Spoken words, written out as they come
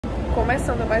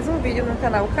Começando mais um vídeo no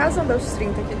canal Casando aos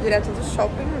 30, aqui direto do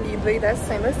Shopping Midway,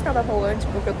 descendo a escada rolante,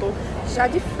 porque eu tô já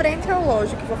de frente à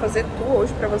loja que vou fazer tour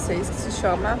hoje pra vocês, que se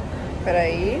chama,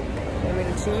 peraí, um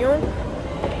minutinho,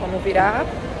 vamos virar,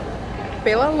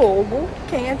 pela logo.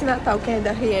 Quem é de Natal, quem é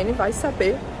da RN vai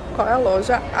saber qual é a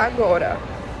loja agora.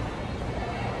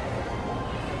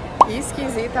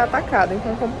 ISKISITA ATACADO.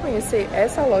 Então, como conhecer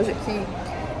essa loja aqui?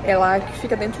 Ela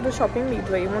fica dentro do Shopping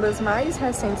Midway, uma das mais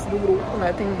recentes do grupo,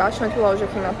 né? Tem bastante loja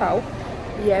aqui em Natal.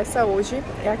 E essa hoje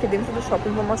é aqui dentro do shopping,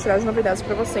 vou mostrar as novidades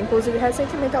pra você. Inclusive,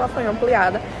 recentemente ela foi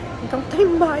ampliada, então tem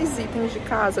mais itens de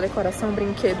casa, decoração,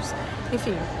 brinquedos,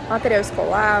 enfim, material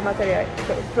escolar,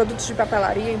 produtos de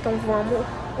papelaria. Então vamos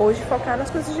hoje focar nas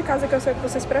coisas de casa que eu sei que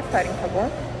vocês preferem, tá bom?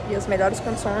 E as melhores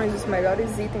condições, os melhores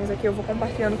itens aqui eu vou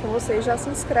compartilhando com vocês. Já se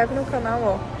inscreve no canal,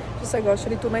 ó. Se você gosta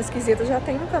de tudo na Esquisita, já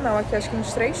tem no canal aqui, acho que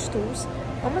uns 3 tours.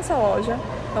 Amo essa loja.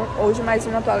 Então, hoje mais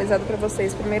um atualizado pra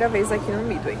vocês, primeira vez aqui no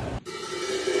Midway.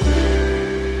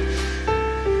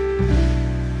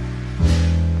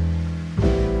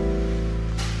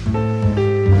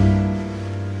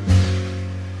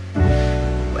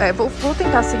 Vou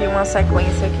tentar seguir uma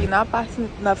sequência aqui na parte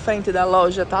na frente da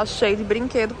loja, tá cheio de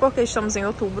brinquedo, porque estamos em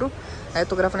outubro.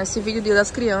 Tô gravando esse vídeo Dia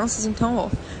das Crianças, então, ó,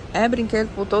 é brinquedo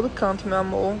por todo canto, meu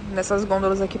amor, nessas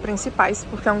gôndolas aqui principais,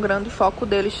 porque é um grande foco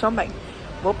deles também.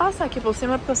 Vou passar aqui por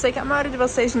cima, porque eu sei que a maioria de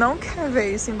vocês não quer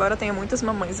ver isso, embora tenha muitas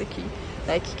mamães aqui,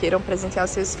 né, que queiram presentear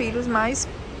seus filhos, mas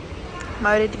a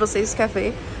maioria de vocês quer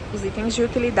ver os itens de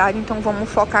utilidade, então vamos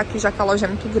focar aqui, já que a loja é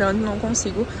muito grande, não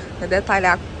consigo, né,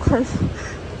 detalhar com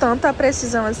tanta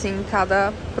precisão assim em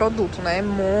cada produto, né? É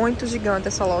muito gigante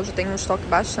essa loja, tem um estoque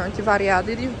bastante variado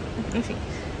e de, enfim,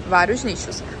 vários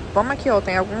nichos. Vamos aqui, ó,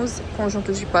 tem alguns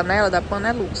conjuntos de panela da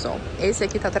Panelux, ó. Esse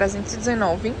aqui tá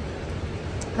 319,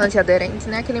 antiaderente,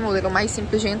 né? Aquele modelo mais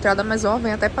simples de entrada, mas ó,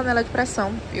 vem até panela de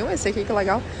pressão, viu? Esse aqui que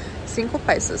legal, 5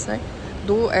 peças, né?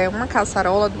 Uma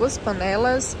caçarola, 2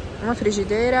 panelas, uma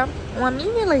frigideira, uma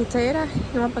mini leiteira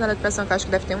e uma panela de pressão que eu acho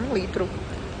que deve ter 1 litro,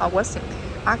 algo assim.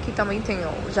 Aqui também tem,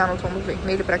 ó, já no tom do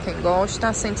vermelho pra quem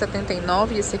gosta,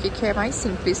 179, e esse aqui que é mais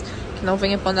simples, que não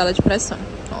vem a panela de pressão,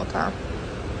 ó, tá?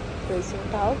 O preço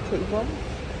tá ok,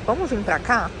 vamos vir pra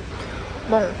cá?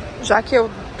 Bom, já que eu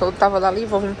tava dali,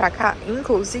 vou vir pra cá,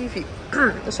 inclusive,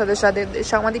 deixa eu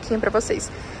deixar uma diquinha pra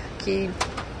vocês, que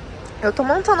eu tô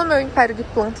montando meu império de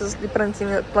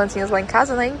plantinhas lá em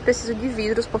casa, né? E preciso de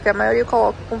vidros, porque a maioria eu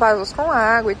coloco com vasos com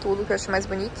água e tudo, que eu acho mais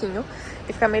bonitinho.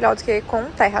 E fica melhor do que com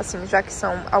terra, assim, já que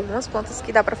são algumas plantas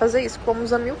que dá pra fazer isso, como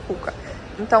os amilcuca.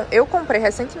 Então, eu comprei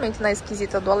recentemente na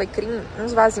Esquisita do Alecrim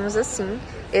uns vasinhos assim,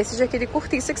 esses aqui de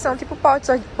cortiça, que são tipo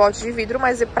potes de vidro,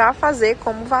 mas é pra fazer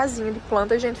como vasinho de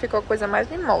planta, a gente ficou a coisa mais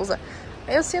mimosa.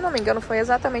 Eu, se não me engano, foi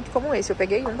exatamente como esse. Eu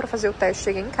peguei um pra fazer o teste,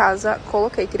 cheguei em casa,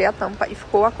 coloquei, tirei a tampa e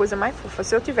ficou a coisa mais fofa.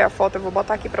 Se eu tiver a foto, eu vou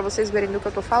botar aqui pra vocês verem do que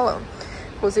eu tô falando.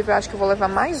 Inclusive, eu acho que eu vou levar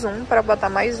mais um pra botar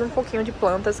mais um pouquinho de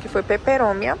plantas, que foi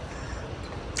peperômia,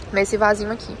 nesse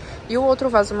vasinho aqui. E o outro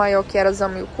vaso maior, que era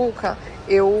zamilcuca,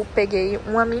 eu peguei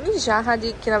uma mini jarra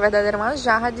que na verdade era uma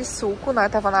jarra de suco, né?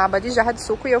 Tava na aba de jarra de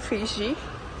suco e eu fiz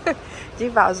de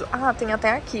vaso. Ah, tem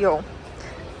até aqui, ó.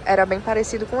 Era bem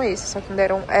parecido com esse, só que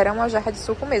era uma jarra de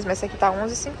suco mesmo. Esse aqui tá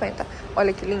R$11,50.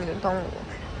 Olha que lindo. Então,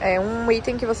 é um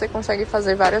item que você consegue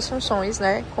fazer várias funções,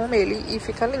 né, com ele e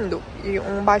fica lindo. E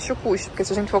um baixo custo, porque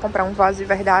se a gente for comprar um vaso de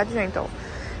verdade, gente, ó,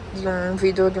 de um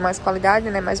vidro de mais qualidade,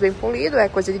 né, mais bem polido, é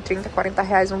coisa de 30, 40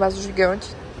 reais um vaso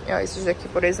gigante. E, ó, esses daqui,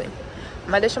 por exemplo.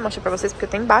 Mas deixa eu mostrar pra vocês, porque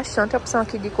tem bastante opção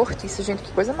aqui de cortiça. Gente,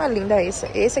 que coisa mais linda é essa.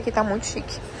 Esse aqui tá muito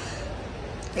chique.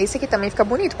 Esse aqui também fica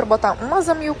bonito pra botar uma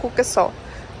zamilcuca só.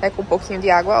 Com um pouquinho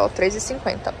de água, ó,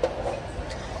 R$3,50.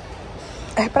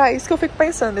 É pra isso que eu fico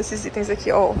pensando, esses itens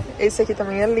aqui, ó. Esse aqui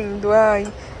também é lindo,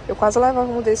 ai. Eu quase levava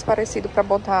um desse parecido pra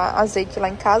botar azeite lá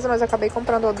em casa, mas eu acabei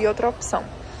comprando de outra opção.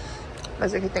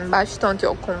 Mas aqui tem bastante,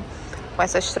 ó, com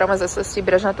essas tramas, essas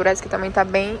fibras naturais que também tá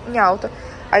bem em alta.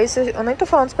 Aí eu nem tô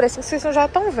falando dos preços que vocês já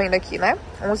estão vendo aqui, né?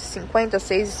 R$11,50,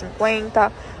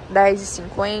 R$6,50,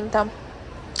 R$10,50.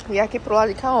 E aqui pro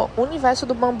lado de cá, ó, o universo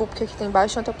do bambu, porque aqui tem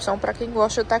bastante opção pra quem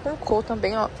gosta, até com cor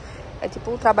também, ó. É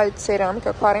tipo o trabalho de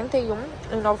cerâmica,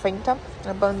 R$41,90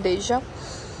 a bandeja.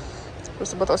 Pra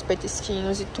você botar os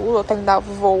petisquinhos e tudo, ó, tem da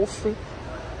Wolf.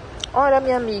 Olha a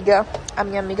minha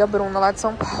amiga Bruna, lá de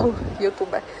São Paulo,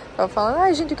 youtuber. Tava falando,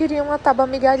 ai, gente, eu queria uma tábua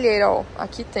migalheira, ó.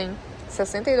 Aqui tem,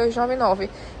 R$62,99.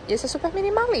 E esse é super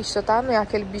minimalista, tá? Não é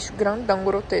aquele bicho grandão,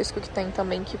 grotesco que tem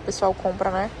também, que o pessoal compra,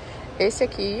 né? Esse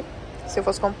aqui, se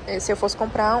eu fosse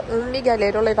comprar um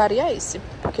migalheiro, eu levaria esse.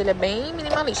 Porque ele é bem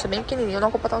minimalista, bem pequenininho, não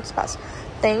ocupa tanto espaço.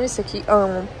 Tenho esse aqui,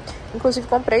 amo. Inclusive,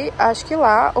 comprei, acho que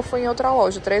lá, ou foi em outra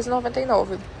loja,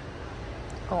 R$13,99.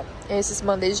 Ó, esses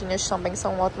bandejinhas também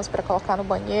são ótimas para colocar no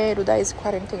banheiro,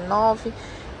 R$10,49.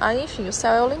 Aí, enfim, o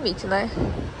céu é o limite, né?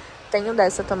 Tenho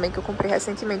dessa também que eu comprei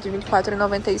recentemente, de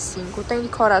R$24,95. Tem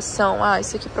decoração. Ah,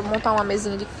 esse aqui pra montar uma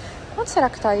mesinha de... Quanto será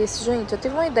que tá esse, gente? Eu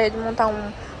tive uma ideia de montar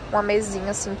uma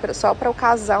mesinha assim, só para o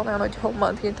casal, né? Uma noite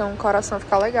romântica, então o coração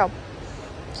fica legal.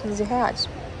 R$15.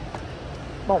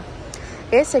 Bom,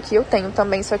 esse aqui eu tenho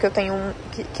também, só que eu tenho um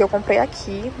que eu comprei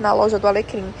aqui na loja do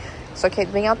Alecrim. Só que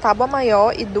vem a tábua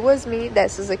maior e 2 mini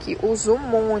dessas aqui. Uso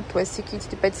muito esse kit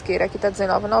de petisqueira. Aqui tá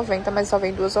R$19,90, mas só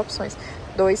vem 2 opções.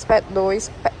 Dois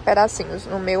pedacinhos.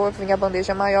 No meu vem a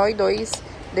bandeja maior e 2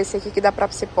 desse aqui que dá pra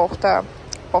você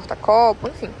porta-copo.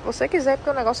 Enfim, se você quiser, porque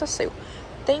o negócio é seu.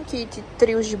 Tem kit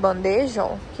trios de bandeja,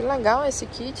 ó. Que legal esse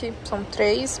kit. São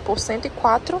 3 por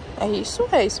 104. É isso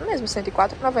mesmo.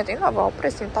 R$104,99. Ó, o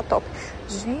precinho tá top.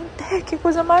 Gente, que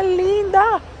coisa mais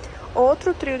linda!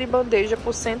 Outro trio de bandeja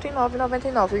por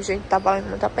R$109,99. Gente, tá valendo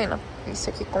muito a pena. Isso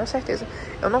aqui, com certeza.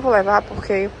 Eu não vou levar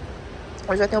porque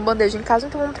eu já tenho bandeja em casa,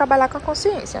 então vamos trabalhar com a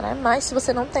consciência, né? Mas se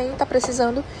você não tem, tá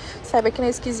precisando, saiba que na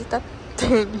Esquisita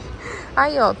tem.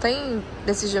 Aí, ó, tem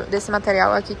desse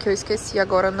material aqui que eu esqueci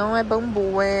agora. Não é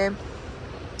bambu, é...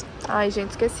 Ai, gente,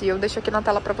 esqueci. Eu deixo aqui na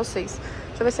tela pra vocês.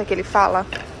 Deixa eu ver se aqui ele fala.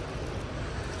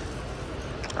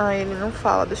 Ah, ele não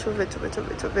fala. Deixa eu ver.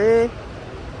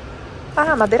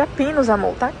 Ah, madeira pinos,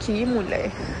 amor. Tá aqui, mulher.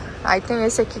 Aí tem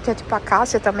esse aqui que é tipo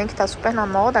acácia também, que tá super na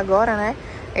moda agora, né?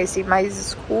 Esse mais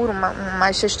escuro,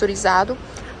 mais texturizado.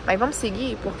 Mas vamos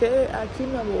seguir, porque aqui,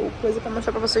 meu amor, coisa pra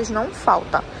mostrar pra vocês não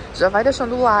falta. Já vai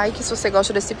deixando o like se você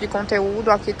gosta desse tipo de conteúdo.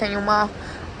 Aqui tem um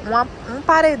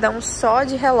paredão só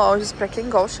de relógios pra quem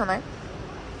gosta, né?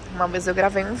 Uma vez eu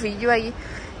gravei um vídeo aí.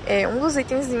 Um dos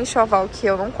itens de enxoval que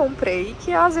eu não comprei,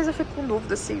 que às vezes eu fico com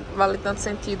dúvida se vale tanto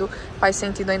sentido, faz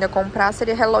sentido ainda comprar,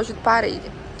 seria relógio de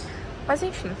parede. Mas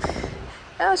enfim,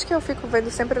 eu acho que eu fico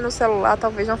vendo sempre no celular,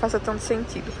 talvez não faça tanto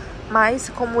sentido. Mas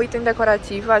como item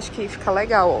decorativo, acho que fica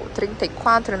legal, ó.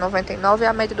 R$34,99 é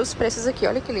a média dos preços aqui,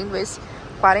 olha que lindo esse.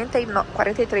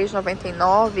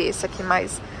 R$43,99, esse aqui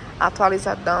mais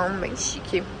atualizadão, bem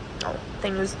chique.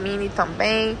 Tem os mini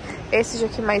também. Esses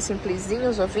aqui mais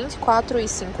simplesinhos, ó,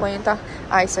 R$24,50.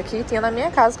 Ah, isso aqui tinha na minha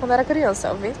casa quando era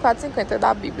criança, ó, R$24,50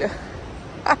 da Bíblia.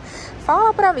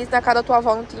 Fala pra mim se na casa da tua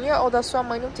avó não tinha ou da sua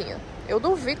mãe não tinha. Eu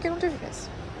duvido que não tivesse.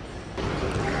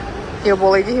 Eu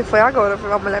bolei de rir foi agora.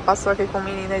 A mulher passou aqui com o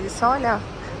menino e disse: olha,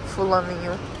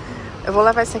 fulaninho, eu vou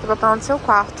levar esse aqui pra estar no seu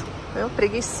quarto, viu?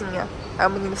 Preguicinha. Aí o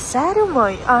menino: sério,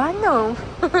 mãe? Ai, não.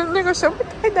 Não gostei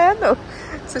muito da ideia, não.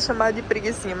 Você chamar de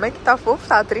preguicinha. Mas que tá fofo,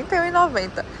 tá?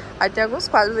 R$31,90. Aí tem alguns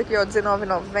quadros aqui, ó,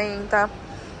 R$19,90.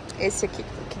 Esse aqui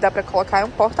que dá pra colocar é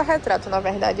um porta-retrato, na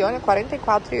verdade. Olha,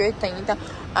 R$44,80.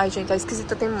 Ai, gente, a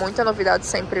Esquisita tem muita novidade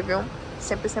sempre, viu?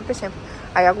 Sempre.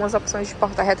 Aí algumas opções de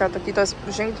porta-retrato aqui. Então,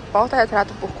 gente,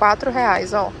 porta-retrato por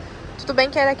R$4, ó. Tudo bem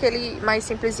que era aquele mais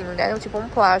simplesinho, né? Tipo um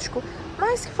plástico.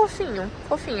 Mas que fofinho.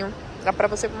 Dá pra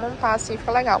você montar assim,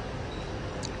 fica legal.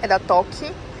 É da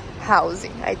Toque House.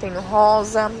 Aí tem no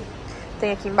rosa.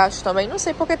 Tem aqui embaixo também. Não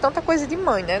sei porque tanta coisa de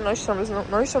mãe, né? Nós estamos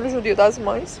no Dia das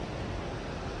Mães.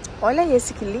 Olha aí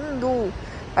esse que lindo.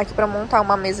 Aqui pra montar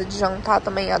uma mesa de jantar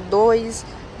também a 2.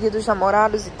 Dia dos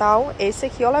Namorados e tal. Esse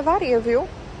aqui eu levaria, viu?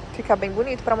 Fica bem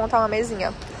bonito pra montar uma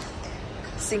mesinha.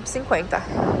 R$5,50.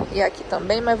 E aqui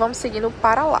também, mas vamos seguindo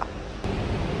para lá.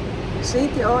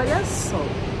 Gente, olha só.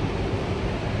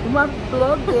 Uma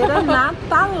blogueira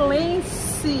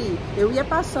natalense. Eu ia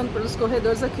passando pelos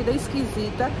corredores aqui da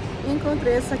Esquisita e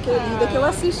encontrei essa querida que eu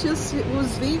assisti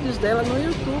os vídeos dela no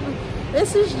YouTube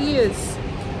esses dias.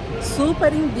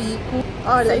 Super indico.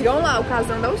 Olha, sigam lá o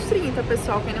Casando aos 30,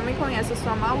 pessoal. Quem não me conhece, eu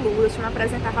sou a Malu. Deixa eu me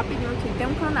apresentar rapidinho aqui. Tem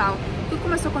um canal. Tudo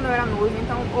começou quando eu era noiva.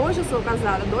 Então, hoje eu sou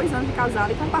casada, 2 anos de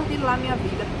casada. E compartilho lá a minha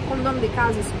vida como dona de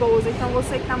casa, esposa. Então,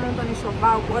 você que tá montando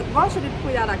enxoval, gosta de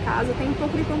cuidar da casa, tem um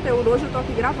pouco de conteúdo. Hoje eu tô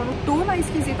aqui gravando tudo na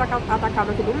Esquisita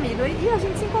Atacado aqui do Midway. E a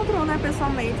gente se encontrou, né,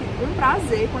 pessoalmente. Um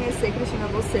prazer conhecer, Cristina,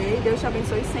 você. E Deus te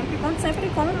abençoe sempre. Conte sempre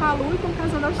com Malu e com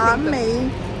Casando aos 30.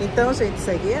 Amém. Então, gente,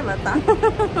 segue ela, tá?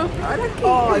 Olha aqui.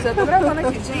 Ó, já tô gravando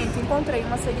aqui. Gente, encontrei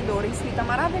uma seguidora inscrita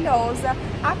maravilhosa.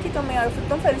 Aqui também, ó, eu fico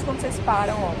tão feliz quando vocês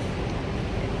param, ó.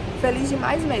 Feliz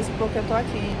demais mesmo, porque eu tô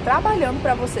aqui trabalhando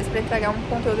pra vocês, pra entregar um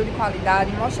conteúdo de qualidade,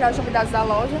 mostrar as novidades da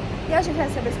loja. E a gente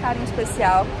recebe esse carinho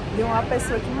especial de uma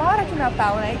pessoa que mora aqui em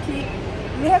Natal, né, que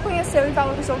me reconheceu e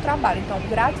valorizou o trabalho. Então,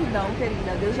 gratidão,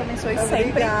 querida. Deus te abençoe sempre.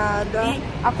 Obrigada. E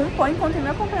acompanhe, continue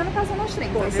acompanhando Casando aos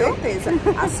 30, com viu? certeza.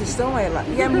 Assistam ela.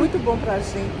 E é muito bom pra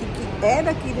gente que é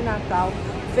daqui de Natal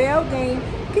ver alguém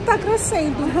que está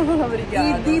crescendo Obrigada.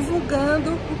 E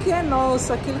divulgando o que é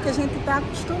nosso, aquilo que a gente está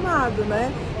acostumado,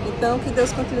 né? Então, que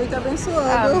Deus continue te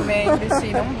abençoando. Amém,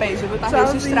 Cristina. Um beijo. Vou estar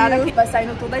Tchauzinho. registrada aqui. Vai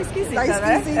saindo tudo da esquisita,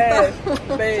 né?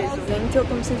 Beijo. Gente, eu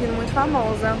tô me sentindo muito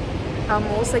famosa. A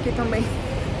moça aqui também,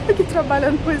 aqui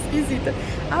trabalhando com esquisita.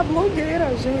 A blogueira,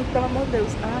 gente, pelo amor de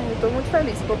Deus. Ai, eu tô muito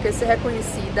feliz, porque ser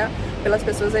reconhecida pelas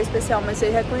pessoas é especial, mas ser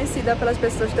reconhecida pelas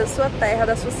pessoas da sua terra,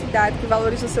 da sua cidade, que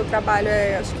valorizam o seu trabalho,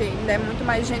 acho que ainda é muito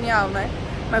mais genial, né?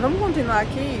 Mas vamos continuar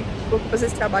aqui, porque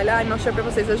vocês trabalharem e mostrar pra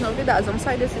vocês as novidades. Vamos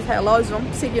sair desses relógios,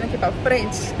 vamos seguindo aqui pra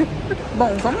frente.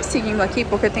 Bom, vamos seguindo aqui,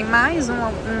 porque tem mais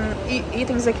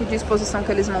itens aqui de exposição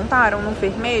que eles montaram no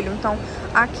vermelho. Então,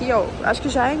 aqui, ó, acho que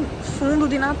já é fundo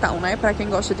de Natal, né? Pra quem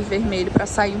gosta de vermelho, pra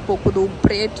sair um pouco do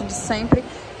preto de sempre.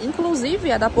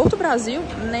 Inclusive, a da Porto Brasil,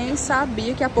 nem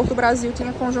sabia que a Porto Brasil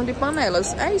tinha conjunto de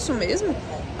panelas. É isso mesmo?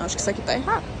 Acho que isso aqui tá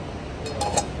errado.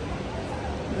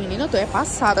 Menina, eu tô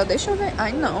passada, deixa eu ver.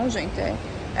 Ai, não, gente,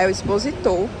 é o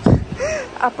expositor.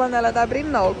 A panela da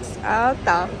Brinox. Ah,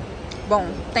 tá. Bom,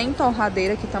 tem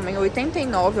torradeira aqui também,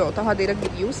 89, ó, torradeira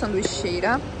grill,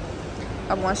 sanduicheira.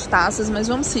 Algumas taças, mas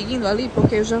vamos seguindo ali,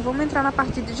 porque já vamos entrar na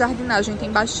parte de jardinagem.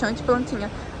 Tem bastante plantinha.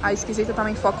 A Esquisita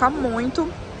também foca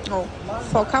muito, ó,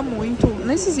 foca muito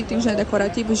nesses itens, né,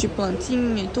 decorativos de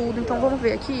plantinha e tudo. Então vamos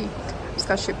ver aqui os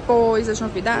cachepôs, as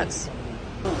novidades.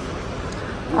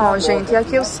 Ó, gente,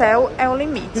 aqui o céu é o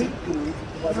limite.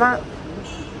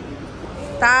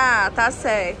 Tá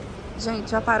certo.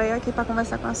 Gente, já parei aqui pra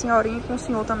conversar com a senhorinha e com o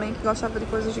senhor também, que gostava de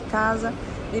coisas de casa,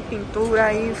 de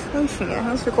pintura e... Enfim, a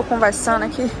gente ficou conversando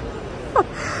aqui.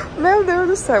 Meu Deus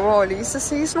do céu, olha,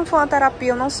 se isso não for uma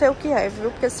terapia, eu não sei o que é,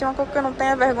 viu? Porque se uma coisa que eu não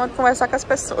tenho é vergonha de conversar com as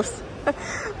pessoas.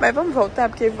 Mas vamos voltar,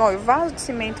 porque, olha, o vaso de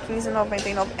cimento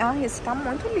R$15,99. Ai, esse tá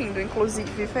muito lindo,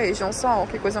 inclusive, vejam só,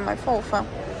 que coisa mais fofa.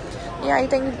 E aí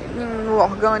tem no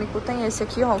orgânico, tem esse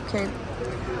aqui, ó, que é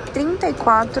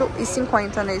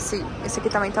R$34,50 nesse. Esse aqui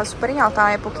também tá super em alta, tá?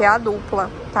 É porque é a dupla,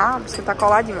 tá? Você tá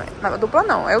coladinho. Não, a dupla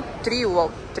não, é o trio, ó,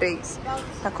 3.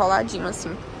 Tá coladinho, assim.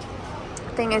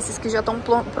 Tem esses que já estão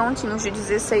prontinhos de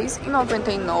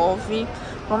R$16,99.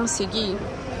 Vamos seguir?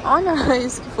 Olha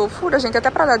isso, que fofura, gente, até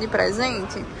pra dar de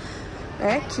presente.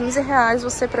 R$15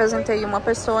 você presenteia uma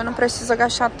pessoa, não precisa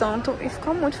gastar tanto e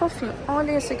fica muito fofinho.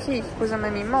 Olha esse aqui, que coisa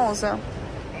mais mimosa.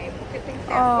 Porque tem que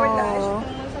ter a cuidado.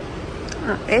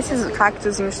 Esses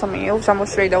cactuzinhos também, eu já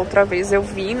mostrei da outra vez. Eu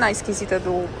vi na Esquisita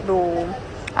do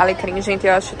Alecrim, gente,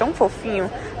 eu acho tão fofinho.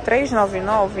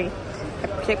 R$3,99. É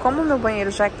porque como o meu banheiro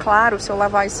já é claro, se eu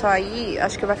lavar isso aí,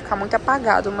 acho que vai ficar muito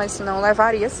apagado. Mas se não, eu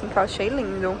levaria sim, que eu achei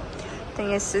lindo.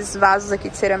 Tem esses vasos aqui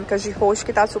de cerâmicas de roxo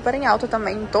que tá super em alta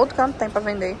também. Em todo canto tem pra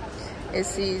vender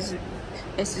esses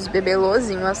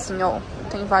bebelôzinhos assim, ó.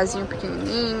 Tem vasinho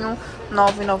pequenininho,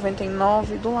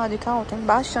 R$9,99. Do lado de cá, ó, tem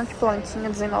bastante plantinha,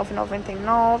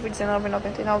 R$19,99,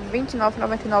 R$19,99,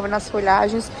 R$29,99 nas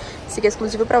folhagens. Esse aqui é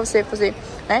exclusivo pra você fazer,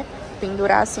 né,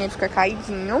 pendurar assim, ele fica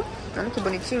caidinho. Olha que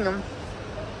bonitinho.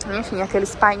 Enfim,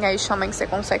 aqueles painéis também que você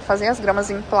consegue fazer as gramas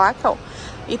em placa, ó.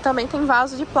 E também tem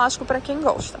vaso de plástico pra quem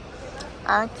gosta.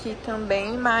 Aqui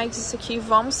também, mas isso aqui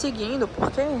vamos seguindo,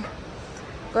 porque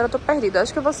agora eu tô perdida.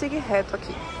 Acho que eu vou seguir reto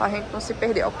aqui, pra gente não se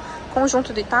perder, ó.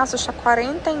 Conjunto de taças tá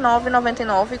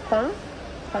R$49,99 com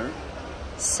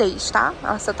 6, tá?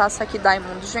 Essa taça aqui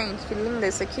Diamond, gente, que linda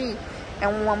esse aqui. É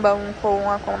um com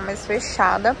a cor mais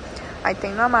fechada. Aí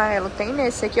tem no amarelo, tem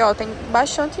nesse aqui, ó. Tem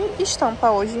bastante estampa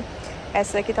hoje.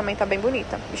 Essa aqui também tá bem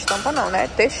bonita. Estampa não, né?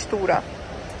 Textura.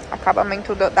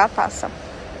 Acabamento da taça.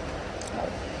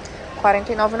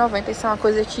 R$49,90. Isso é uma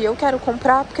coisa que eu quero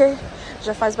comprar, porque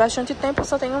já faz bastante tempo. Eu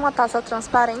só tenho uma taça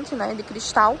transparente, né, de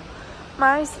cristal,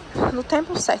 mas no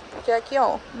tempo certo, porque aqui,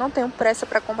 ó, não tenho pressa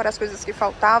pra comprar as coisas que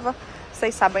faltava.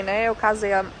 Vocês sabem, né, eu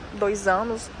casei há 2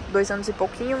 anos e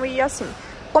pouquinho, e assim,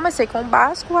 comecei com o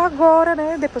básico agora,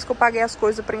 né, depois que eu paguei as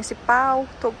coisas, o principal,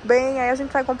 tô bem, aí a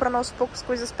gente vai comprando aos poucos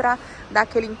coisas pra dar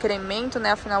aquele incremento,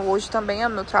 né, afinal hoje também é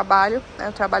meu trabalho, né,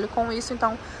 eu trabalho com isso,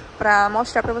 então pra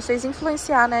mostrar pra vocês,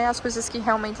 influenciar, né, as coisas que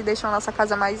realmente deixam a nossa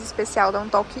casa mais especial, dá um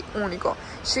toque único, ó.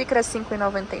 Xícara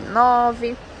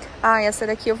R$5,99. Ah, essa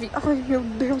daqui eu vi, ai meu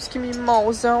Deus, que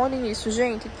mimosa, olhem isso,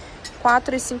 gente,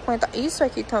 R$4,50. Isso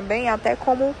aqui também, até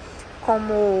como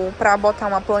pra botar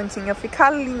uma plantinha,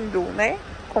 ficar lindo, né,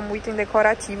 como item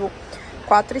decorativo,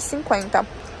 R$4,50.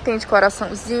 Tem de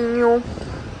coraçãozinho,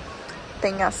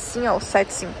 tem assim, ó,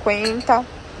 R$7,50.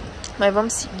 Mas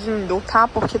vamos seguindo, tá?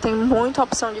 Porque tem muita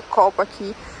opção de copo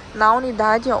aqui na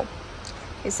unidade, ó.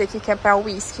 Esse aqui que é pra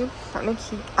whisky. Olha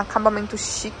que acabamento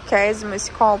chiquésimo esse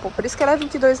copo. Por isso que ele é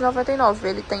R$22,99.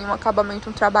 Ele tem um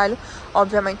acabamento, um trabalho,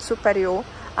 obviamente, superior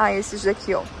a esses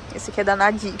daqui, ó. Esse aqui é da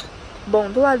Nadi. Bom,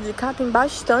 do lado de cá tem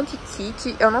bastante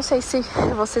kit. Eu não sei se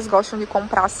vocês gostam de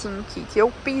comprar assim kit.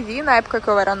 Eu pedi na época que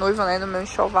eu era noiva, né, no meu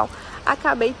enxoval.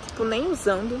 Acabei, tipo, nem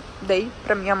usando. Dei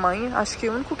pra minha mãe. Acho que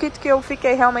o único kit que eu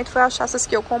fiquei realmente foi as chaças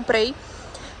que eu comprei,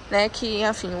 né, que,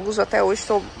 enfim, eu uso até hoje,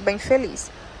 estou bem feliz.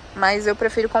 Mas eu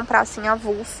prefiro comprar assim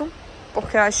avulso,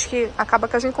 porque eu acho que acaba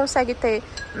que a gente consegue ter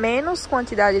menos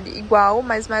quantidade igual,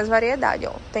 mas mais variedade,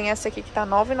 ó. Tem essa aqui que tá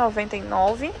R$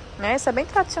 9,99, né? Essa é bem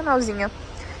tradicionalzinha.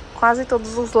 Quase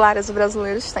todos os lares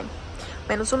brasileiros têm.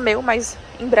 Menos o meu, mas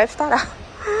em breve estará.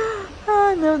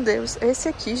 Ai, meu Deus. Esse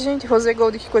aqui, gente, Rose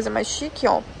Gold, que coisa mais chique,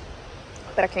 ó.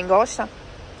 Pra quem gosta, R$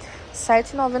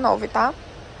 7,99, tá?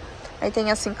 Aí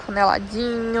tem assim,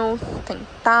 caneladinho, tem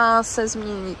taças,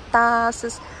 mini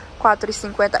taças, R$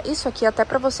 4,50. Isso aqui até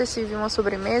pra você servir uma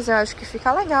sobremesa, eu acho que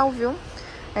fica legal, viu?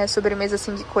 É sobremesa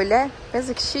assim de colher.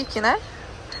 Pensa que chique, né?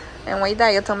 É uma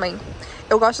ideia também.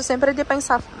 Eu gosto sempre de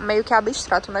pensar meio que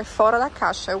abstrato, né? Fora da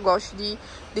caixa. Eu gosto de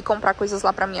comprar coisas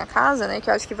lá pra minha casa, né? Que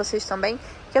eu acho que vocês também.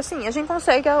 Que assim, a gente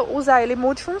consegue usar ele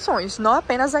multifunções. Não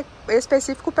apenas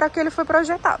específico para que ele foi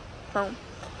projetado. Então,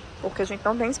 porque a gente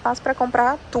não tem espaço para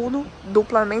comprar tudo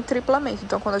duplamente, triplamente.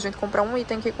 Então, quando a gente compra um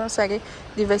item que consegue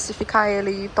diversificar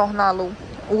ele e torná-lo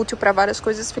útil para várias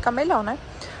coisas, fica melhor, né?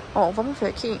 Ó, vamos ver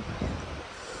aqui.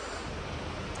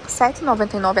 R$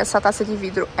 7,99 essa taça de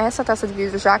vidro. Essa taça de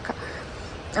vidro jaca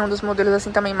é um dos modelos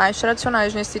assim também mais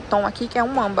tradicionais nesse tom aqui, que é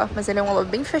um âmbar. Mas ele é um âmbar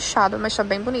bem fechado, mas tá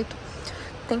bem bonito.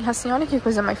 Tem assim, olha que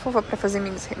coisa mais fofa para fazer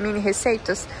mini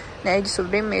receitas, né? De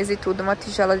sobremesa e tudo. Uma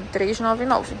tigela de R$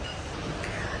 3,99.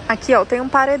 Aqui, ó, tem um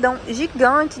paredão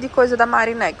gigante de coisa da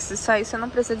Marinex. Isso aí você não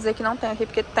precisa dizer que não tem aqui,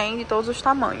 porque tem de todos os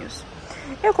tamanhos.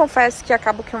 Eu confesso que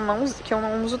acabo que eu não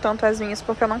uso tanto as minhas,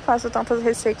 porque eu não faço tantas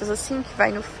receitas assim,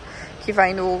 que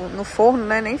vai no forno,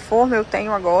 né? Nem forno eu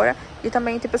tenho agora. E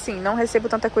também, tipo assim, não recebo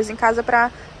tanta coisa em casa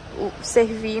pra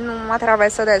servir numa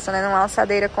travessa dessa, né? Numa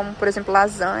assadeira, como, por exemplo,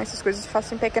 lasanha, essas coisas eu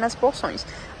faço em pequenas porções.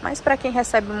 Mas pra quem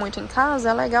recebe muito em casa,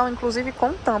 é legal, inclusive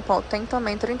com tampa, ó. Tem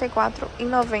também R$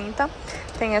 34,90.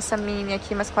 Tem essa mini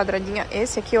aqui, mais quadradinha.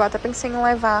 Esse aqui eu até pensei em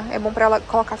levar. É bom pra ela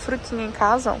colocar frutinha em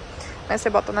casa, ó. Né? Você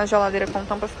bota na geladeira com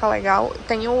tampa, fica legal.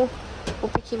 Tem o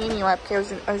pequenininho, é porque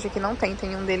hoje aqui não tem.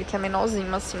 Tem um dele que é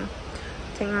menorzinho, assim.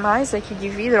 Tem mais aqui de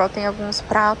vidro, ó. Tem alguns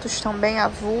pratos também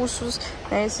avulsos,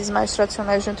 né? Esses mais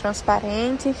tradicionais de um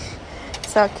transparente.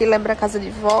 Isso aqui lembra casa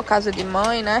de vó, casa de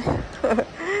mãe, né?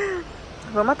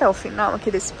 Vamos até o final aqui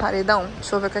desse paredão.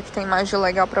 Deixa eu ver o que é que tem mais de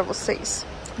legal pra vocês.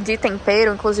 De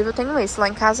tempero, inclusive eu tenho esse lá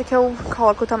em casa, que eu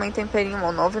coloco também temperinho, ó,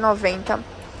 R$ 9,90.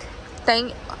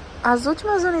 Tem as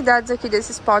últimas unidades aqui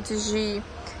desses potes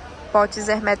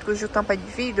herméticos de tampa de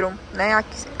vidro, né?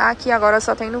 Aqui agora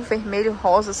só tem no vermelho,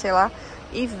 rosa, sei lá,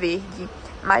 e verde.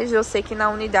 Mas eu sei que na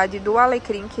unidade do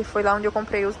Alecrim, que foi lá onde eu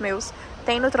comprei os meus,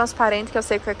 tem no transparente, que eu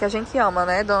sei que a gente ama,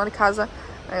 né? Dona de casa,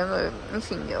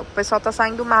 enfim, o pessoal tá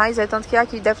saindo mais, tanto que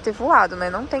aqui deve ter voado, né?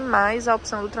 Não tem mais a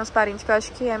opção do transparente, que eu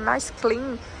acho que é mais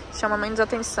clean, chama menos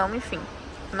atenção, enfim.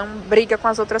 Não briga com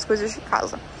as outras coisas de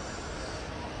casa.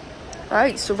 É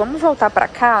isso, vamos voltar pra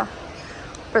cá,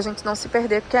 pra gente não se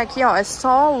perder, porque aqui, ó, é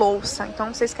só louça.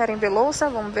 Então, vocês querem ver louça?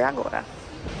 Vamos ver agora.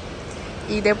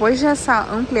 E depois dessa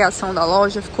ampliação da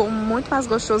loja, ficou muito mais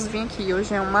gostoso vir aqui.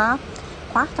 Hoje é uma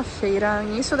quarta-feira,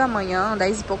 início da manhã,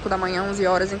 10 e pouco da manhã, 11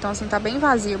 horas. Então, assim, tá bem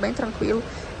vazio, bem tranquilo.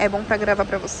 É bom pra gravar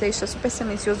pra vocês, tá super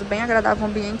silencioso, bem agradável o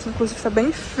ambiente. Inclusive, tá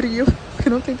bem frio, porque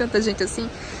não tem tanta gente assim.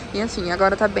 E, assim,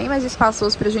 agora tá bem mais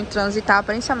espaçoso pra gente transitar,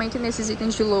 principalmente nesses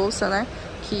itens de louça, né?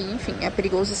 Que, enfim, é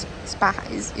perigoso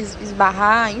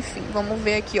esbarrar, enfim. Vamos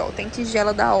ver aqui, ó. Tem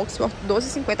tigela da Oxford,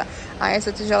 R$12,50. Ah,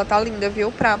 essa tigela tá linda,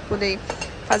 viu? Pra poder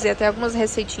fazer até algumas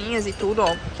receitinhas e tudo,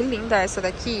 ó. Que linda essa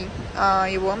daqui.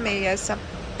 Ah, eu amei essa.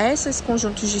 Esses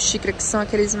conjuntos de xícara, que são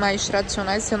aqueles mais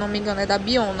tradicionais, se eu não me engano, é da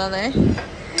Dona, né?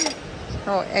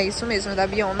 Ó, é isso mesmo, é da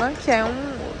Dona, que é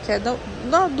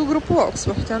do grupo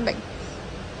Oxford também.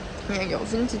 E aí, ó,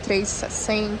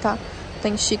 R$23,60.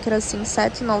 Tem xícara assim,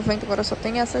 R$7,90. Agora só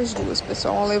tem essas duas,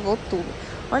 pessoal. Ela levou tudo.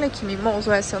 Olha que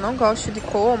mimoso. Essa eu não gosto de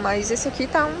cor, mas esse aqui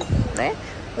tá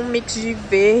um mix de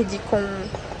verde com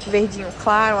verdinho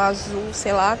claro, azul,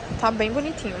 sei lá. Tá bem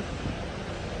bonitinho.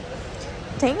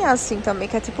 Tem assim também,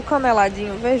 que é tipo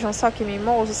caneladinho. Vejam só que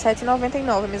mimoso.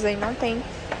 R$7,99. Mas aí não tem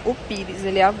o pires,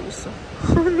 ele é avulso.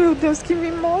 Meu Deus, que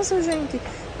mimoso, gente.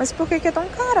 Mas por que é tão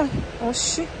cara?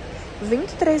 Oxi.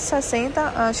 R$23,60.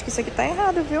 Acho que isso aqui tá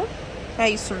errado, viu? É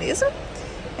isso mesmo?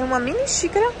 É uma mini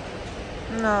xícara?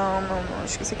 Não.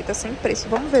 Acho que isso aqui tá sem preço.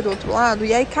 Vamos ver do outro lado.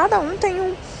 E aí cada um tem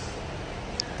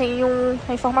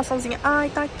uma informaçãozinha. Ai,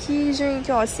 tá aqui,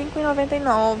 gente, ó.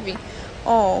 R$5,99.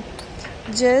 Ó.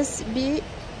 Just be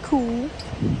cool.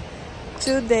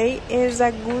 Today is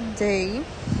a good day.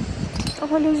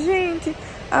 Olha, gente,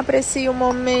 aprecie o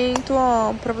momento,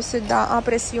 ó, pra você dar,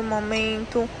 aprecie o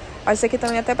momento. Esse aqui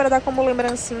também até pra dar como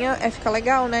lembrancinha, fica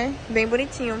legal, né? Bem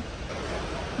bonitinho.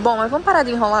 Bom, mas vamos parar de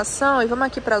enrolação e vamos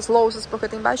aqui pras louças, porque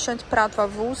tem bastante prato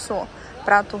avulso, ó.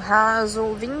 Prato raso,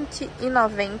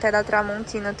 R$20,90, é da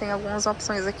Tramontina, tem algumas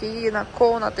opções aqui, na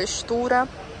cor, na textura.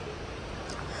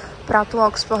 Prato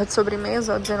Oxford de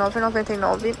sobremesa,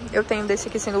 R$19,99. Eu tenho desse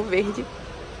aqui sendo verde.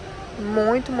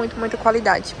 Muita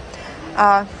qualidade.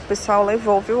 Ah, o pessoal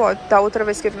levou, viu? Ó, da outra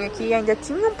vez que eu vim aqui ainda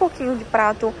tinha um pouquinho de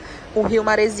prato. O Rio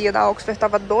Maresia da Oxford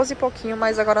tava 12 e pouquinho,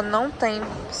 mas agora não tem.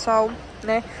 O pessoal,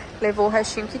 né, levou o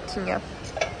restinho que tinha.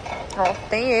 Ó,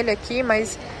 tem ele aqui,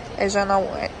 mas já não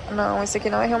é. Não, esse aqui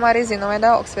não é Rio Maresia, não é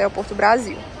da Oxford, é o Porto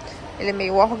Brasil. Ele é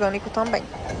meio orgânico também.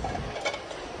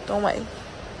 Então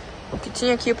o que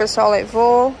tinha aqui o pessoal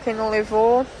levou. Quem não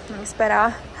levou, vamos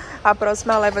esperar a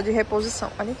próxima leva de reposição.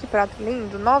 Olha que prato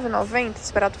lindo, R$9,90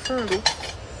 esse prato fundo.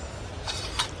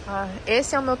 Ah,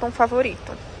 esse é o meu tom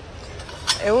favorito.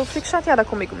 Eu fico chateada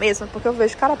comigo mesma, porque eu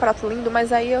vejo cada prato lindo,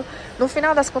 mas aí no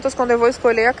final das contas, quando eu vou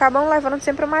escolher, acabam levando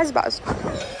sempre o mais básico.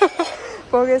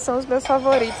 Porque são os meus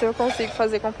favoritos, eu consigo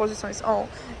fazer composições. Ó,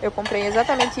 eu comprei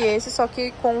exatamente esse, só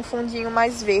que com um fundinho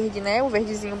mais verde, né? O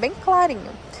verdezinho bem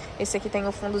clarinho. Esse aqui tem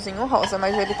o fundozinho rosa,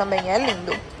 mas ele também é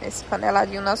lindo. Esse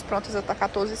paneladinho nas prontas tá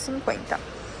R$14,50.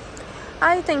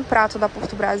 Aí tem prato da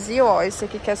Porto Brasil, ó. Esse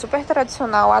aqui que é super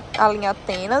tradicional, a linha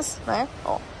Atenas, né?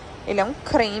 Ó, ele é um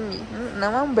creme,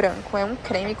 não é um branco, é um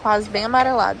creme quase bem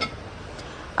amarelado.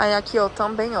 Aí aqui, ó,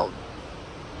 também, ó,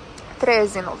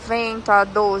 R$13,90,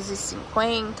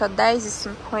 R$12,50,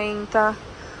 R$10,50,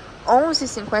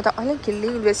 R$11,50. Olha que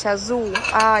lindo esse azul.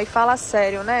 Ai, fala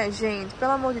sério, né, gente?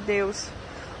 Pelo amor de Deus.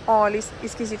 Olha,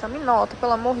 esquisita, me nota,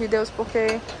 pelo amor de Deus,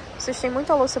 porque vocês têm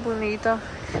muita louça bonita.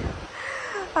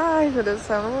 Ai, meu Deus do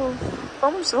céu.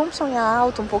 Vamos sonhar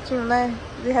alto um pouquinho, né?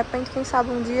 De repente, quem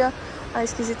sabe um dia a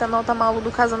esquisita nota malu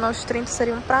do Casamento 30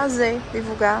 seria um prazer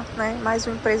divulgar, né? Mais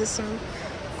uma empresa assim,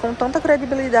 com tanta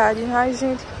credibilidade. Ai,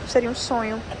 gente, seria um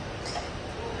sonho.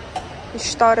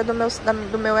 História do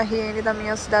meu RN, da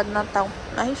minha cidade natal.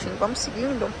 Mas enfim, vamos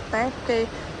seguindo, né? Porque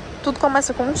tudo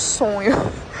começa com um sonho.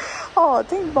 Ó,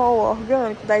 tem bol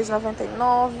orgânico,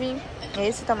 R$10,99.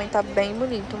 Esse também tá bem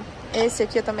bonito. Esse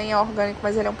aqui também é orgânico,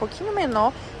 mas ele é um pouquinho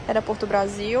menor. É da Porto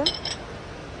Brasil.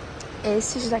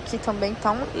 Esses daqui também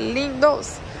estão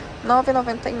lindos.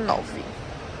 R$9,99.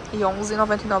 E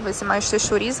R$11,99 esse mais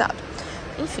texturizado.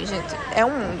 Enfim, gente, é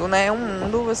um mundo, né? É um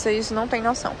mundo, vocês não têm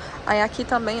noção. Aí aqui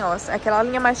também, ó, aquela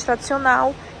linha mais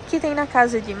tradicional que tem na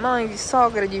casa de mãe, de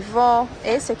sogra, de vó.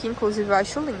 Esse aqui, inclusive, eu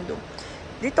acho lindo.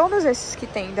 De todos esses que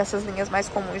tem, dessas linhas mais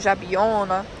comuns,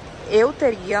 Jabiona, eu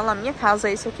teria na minha casa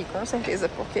esse aqui, com certeza,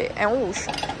 porque é um luxo.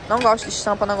 Não gosto de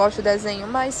estampa, não gosto de desenho,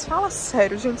 mas fala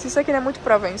sério, gente, isso aqui não é muito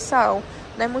provençal,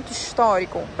 não é muito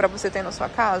histórico pra você ter na sua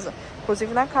casa.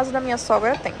 Inclusive, na casa da minha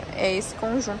sogra tem. É esse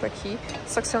conjunto aqui,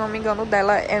 só que se eu não me engano, o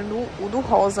dela é o do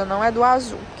rosa, não é do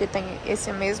azul, porque tem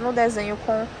esse mesmo desenho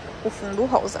com o fundo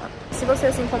rosa. Se você,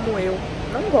 assim como eu,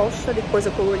 não gosta de coisa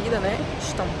colorida, né,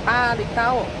 estampada e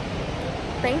tal, ó,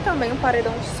 tem também um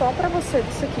paredão só pra você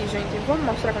disso aqui, gente. Vamos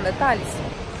mostrar com detalhes?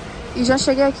 E já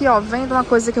cheguei aqui, ó, vendo uma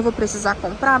coisa que eu vou precisar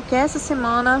comprar, porque essa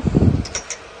semana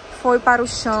foi para o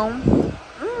chão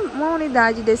uma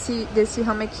unidade desse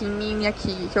ramequim mini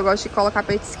aqui, que eu gosto de colocar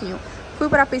petisquinho. Fui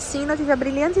pra piscina, tive a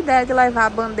brilhante ideia de levar a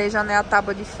bandeja, né, a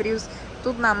tábua de frios,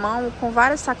 tudo na mão, com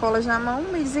várias sacolas na mão,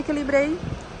 me desequilibrei.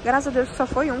 Graças a Deus que só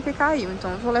foi um que caiu,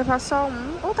 então eu vou levar só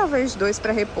um, ou talvez dois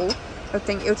pra repor.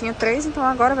 Eu tinha 3, então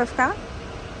agora vai ficar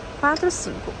 4,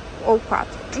 5 ou 4,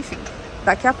 enfim.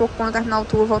 Daqui a pouco, quando terminar o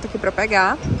tour, eu volto aqui pra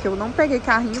pegar, porque eu não peguei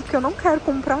carrinho, porque eu não quero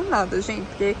comprar nada, gente,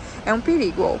 porque é um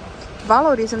perigo, ó.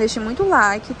 Valoriza, deixe muito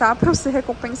like, tá? Pra eu ser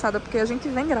recompensada, porque a gente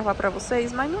vem gravar pra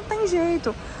vocês, mas não tem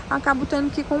jeito. Acabo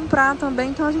tendo que comprar também,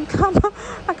 então a gente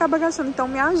acaba gastando. Então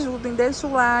me ajudem, deixa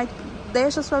o like,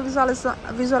 deixa a sua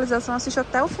visualização, assiste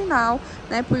até o final,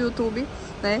 né, pro YouTube,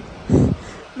 né?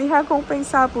 Me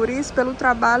recompensar por isso, pelo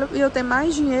trabalho, e eu ter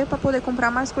mais dinheiro pra poder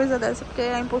comprar mais coisa dessa, porque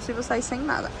é impossível sair sem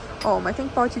nada. Ó, mas tem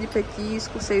pote de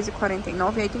petisco,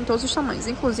 R$6,49, e aí tem todos os tamanhos.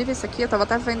 Inclusive esse aqui, eu tava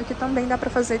até vendo que também dá pra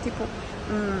fazer, tipo,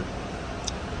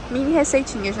 mini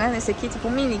receitinhas, né? Nesse aqui, tipo,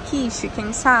 um mini quiche,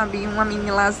 quem sabe? Uma mini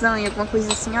lasanha, alguma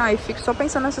coisa assim. Ai, fico só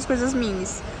pensando nessas coisas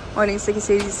minis. Olha, esse aqui,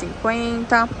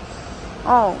 R$6,50.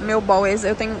 Ó, meu bowl,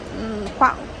 eu tenho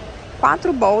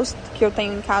 4 bowls que eu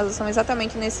tenho em casa, são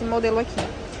exatamente nesse modelo aqui.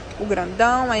 O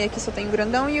grandão, aí aqui só tem o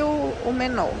grandão e o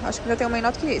menor. Acho que já tem um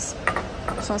menor do que esse.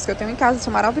 São os que eu tenho em casa,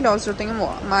 são maravilhosos, eu tenho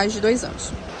mais de 2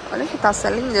 anos. Olha que taça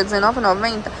linda,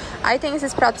 R$19,90. Aí tem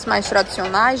esses pratos mais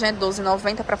tradicionais, né?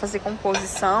 R$12,90 pra fazer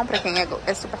composição, pra quem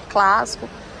é super clássico.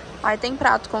 Aí tem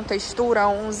prato com textura,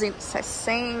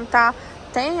 R$11,60.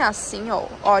 Tem assim, ó,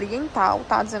 oriental,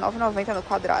 tá? R$19,90 no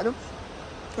quadrado.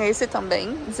 Esse também,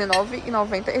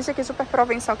 R$19,90. Esse aqui é super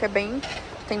provençal, que é bem...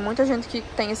 Tem muita gente que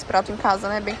tem esse prato em casa,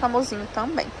 né? Bem famosinho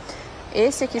também.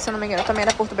 Esse aqui, se eu não me engano, também é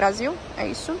da Porto Brasil. É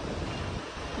isso?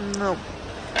 Não.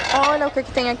 Olha o que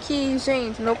que tem aqui,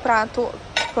 gente. Meu prato,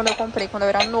 quando eu comprei, quando eu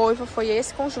era noiva, foi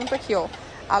esse conjunto aqui, ó.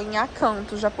 A linha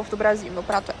Cantos da Porto Brasil. Meu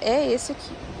prato é esse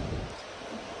aqui.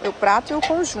 O prato e o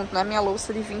conjunto, né? Minha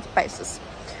louça de 20 peças.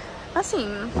 Assim,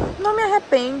 não me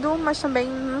arrependo, mas também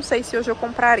não sei se hoje eu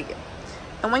compraria.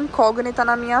 É uma incógnita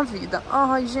na minha vida.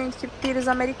 Ai, gente, que pires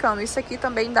americano. Isso aqui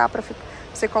também dá pra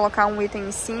você colocar um item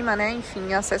em cima, né?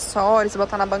 Enfim, acessórios,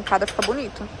 botar na bancada, fica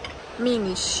bonito.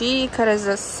 Mini xícaras,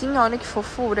 assim, olha que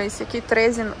fofura. Esse aqui,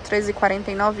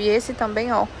 R$13,49. E esse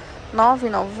também, ó,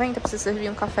 R$9,90 pra você servir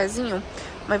um cafezinho.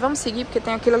 Mas vamos seguir, porque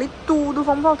tem aquilo ali tudo.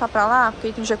 Vamos voltar pra lá,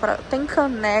 porque tem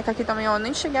caneca aqui também, ó.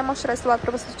 Nem cheguei a mostrar esse lado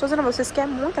pra vocês. Tô dizendo a vocês que é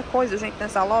muita coisa, gente,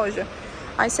 nessa loja.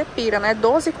 Aí você pira, né?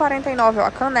 R$12,49, ó,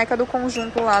 a caneca do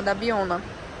conjunto lá da DONA.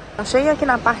 Achei aqui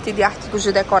na parte de artigos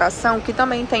de decoração, que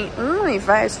também tem um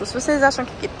universo. Se vocês acham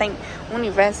que tem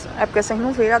universo, é porque vocês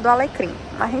não viram a do Alecrim.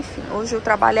 Mas enfim, hoje o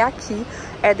trabalho é aqui.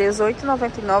 É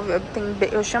R$18,99.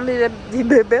 Eu chamo de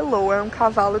bebelô. É um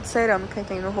cavalo de cerâmica.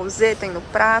 Tem no rosé, tem no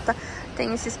prata.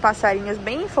 Tem esses passarinhos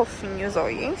bem fofinhos, ó.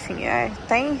 E enfim,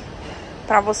 tem...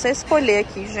 Pra você escolher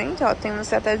aqui, gente, ó, tem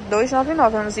uns até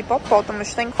R$2,99, uns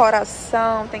hipopótamos, tem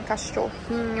coração, tem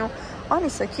cachorrinho. Olha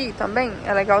isso aqui também,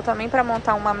 é legal também pra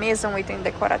montar uma mesa, um item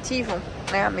decorativo,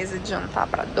 né, a mesa de jantar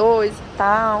pra dois e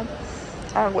tal,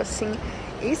 algo assim.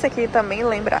 Isso aqui também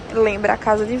lembra a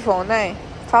casa de vó, né?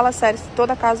 Fala sério, se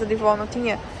toda casa de vó não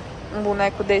tinha um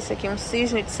boneco desse aqui, um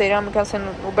cisne de cerâmica sendo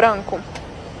o branco,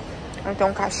 ou então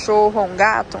um cachorro ou um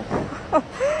gato.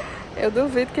 Eu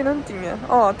duvido que não tinha.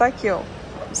 Ó, tá aqui, ó.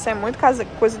 Isso é muito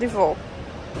coisa de vó.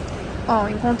 Ó,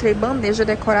 encontrei bandeja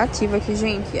decorativa aqui,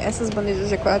 gente. Essas bandejas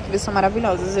decorativas são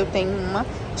maravilhosas. Eu tenho uma,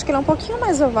 acho que ela é um pouquinho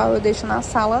mais oval. Eu deixo na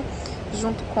sala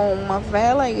junto com uma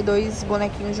vela e 2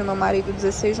 bonequinhos do meu marido,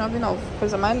 R$16,99.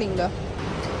 Coisa mais linda.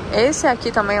 Esse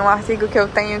aqui também é um artigo que eu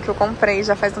tenho, que eu comprei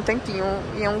já faz um tempinho.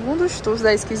 E é um dos tours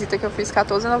da Esquisita que eu fiz,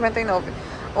 R$14,99.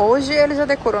 Hoje ele já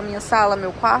decorou a minha sala,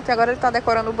 meu quarto, e agora ele tá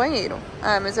decorando o banheiro.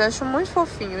 Ah, mas eu acho muito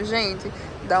fofinho, gente.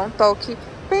 Dá um toque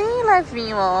bem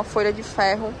levinho, ó, a folha de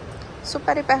ferro.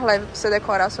 Super, hiper leve pra você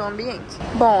decorar seu ambiente.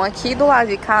 Bom, aqui do lado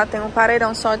de cá tem um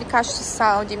pareirão só de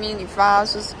castiçal, de mini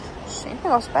vasos. Gente,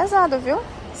 negócio pesado, viu?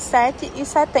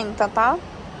 R$7,70, tá?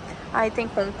 Aí tem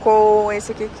com cor,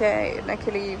 esse aqui que é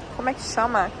naquele, como é que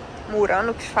chama?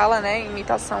 Murano, que fala, né?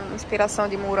 Inspiração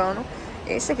de Murano.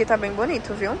 Esse aqui tá bem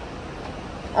bonito, viu?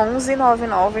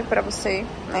 R$11,99 pra você,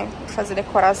 né, fazer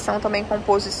decoração, também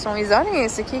composições. Olha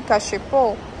esse aqui,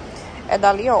 cachepô. É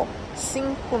dali, ó,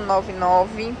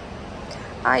 R$5,99.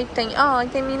 Aí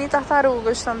tem mini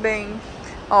tartarugas também.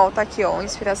 Ó, tá aqui, ó,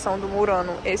 inspiração do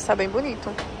Murano. Esse tá bem bonito.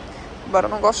 Embora eu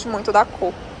não goste muito da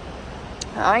cor.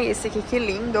 Ai, esse aqui que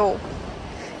lindo.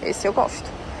 Esse eu gosto.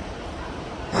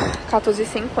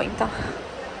 R$14,50.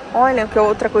 Olha, que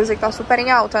outra coisa que tá super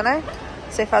em alta, né?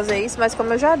 Você fazer isso, mas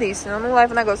como eu já disse, eu não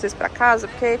levo negócio desse pra casa,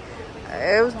 porque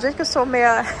do jeito que eu sou meio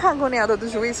agoniada do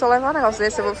juiz, se eu levar um negócio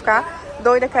desse, eu vou ficar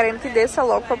doida querendo que desça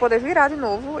logo pra poder virar de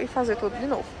novo e fazer tudo de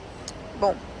novo.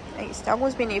 Bom, é isso. Tem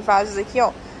alguns mini vasos aqui,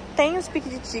 ó. Tem os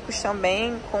piquititicos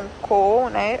também, com cor,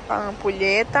 né? A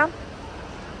ampulheta.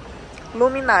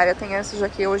 Luminária, tem essas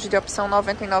aqui hoje de opção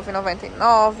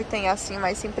R$99,99. Tem assim,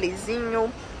 mais simplesinho.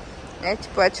 Né?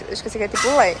 Tipo, acho que esse aqui é tipo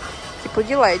LED. Tipo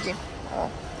de LED, ó.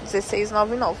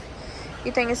 R$16,99.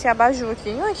 E tem esse abajur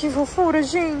aqui. Ai, que fofura,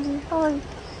 gente. Ai,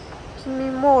 que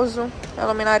mimoso. É a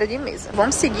luminária de mesa.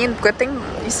 Vamos seguindo, porque tem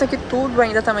isso aqui tudo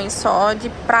ainda também só de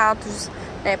pratos,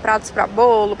 né? Pratos pra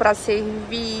bolo, pra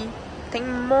servir. Tem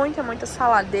muita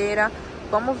saladeira.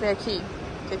 Vamos ver aqui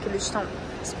o que eles estão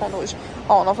expondo hoje.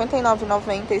 Ó,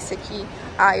 R$99,90 esse aqui.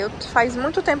 Faz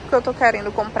muito tempo que eu tô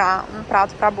querendo comprar um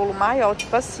prato pra bolo maior,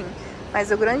 tipo assim.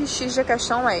 Mas o grande X da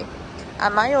questão é, a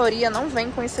maioria não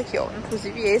vem com isso aqui, ó.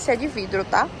 Inclusive esse é de vidro,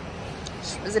 tá?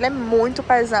 Mas ele é muito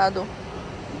pesado.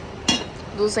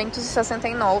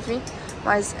 R$269.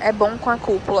 Mas é bom com a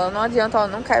cúpula. Não adianta, ó,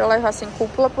 não quero levar sem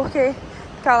cúpula, porque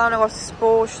fica lá o negócio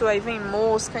exposto, aí vem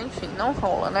mosca, enfim, não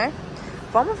rola, né?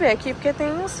 Vamos ver aqui, porque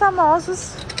tem uns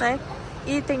famosos, né?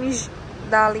 Itens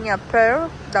da linha Pearl,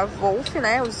 da Wolf,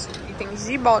 né? Os itens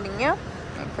de bolinha,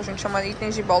 né? Que a gente chama de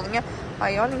itens de bolinha.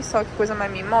 Aí, olhem só que coisa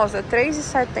mais mimosa,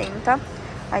 R$3,70.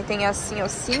 Aí tem assim, ó,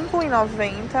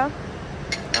 R$5,90.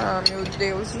 Ah, meu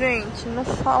Deus, gente, não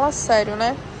fala sério,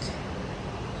 né?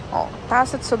 Ó,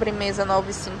 taça de sobremesa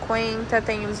 9,50.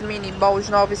 Tem os mini bowls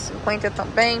 9,50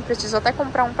 também. Preciso até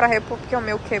comprar um pra repor porque o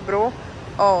meu quebrou.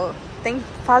 Ó, tem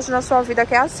fase na sua vida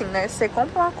que é assim, né? Você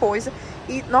compra uma coisa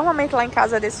e normalmente lá em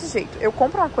casa é desse jeito. Eu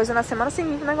compro uma coisa, na semana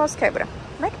seguinte o negócio quebra.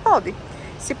 Como é que pode?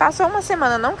 Se passou uma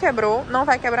semana não quebrou, não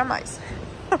vai quebrar mais.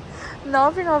 R$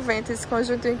 9,90 esse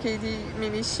conjunto aqui de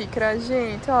mini xícara.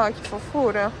 Gente, ó, que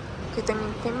fofura. Aqui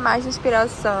tem mais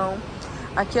inspiração.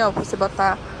 Aqui, ó, pra você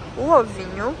botar o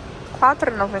ovinho. R$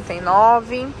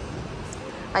 4,99.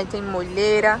 Aí tem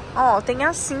molheira. Ó, tem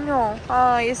assim, ó.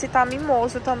 Ah, esse tá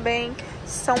mimoso também.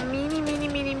 São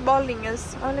mini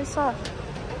bolinhas. Olha só. R$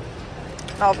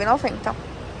 9,90.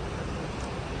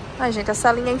 Ai, gente,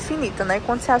 essa linha é infinita, né?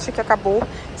 Quando você acha que acabou,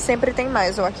 sempre tem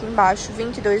mais. Ó, aqui embaixo, R$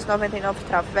 22,99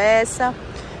 travessa.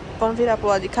 Vamos virar pro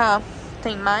lado de cá.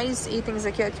 Tem mais itens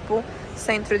aqui, ó, tipo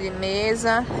centro de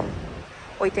mesa.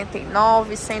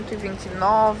 89,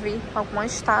 129.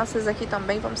 Algumas taças aqui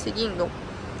também. Vamos seguindo.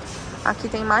 Aqui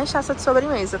tem mais taça de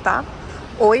sobremesa, tá?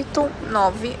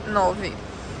 8,99.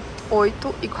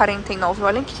 8,49.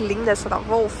 Olha que linda essa da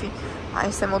Wolf. Ah,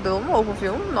 esse é modelo novo,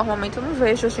 viu? Normalmente eu não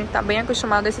vejo, a gente tá bem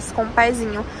acostumado a esses com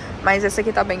pezinho, mas essa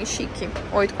aqui tá bem chique,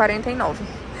 8,49.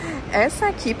 Essa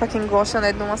aqui, pra quem gosta,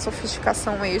 né, de uma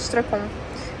sofisticação extra, com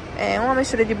uma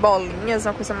mistura de bolinhas,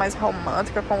 uma coisa mais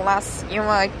romântica, com lacinho,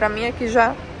 pra mim aqui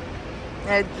já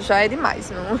é demais,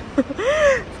 não?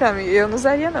 Pra mim, eu não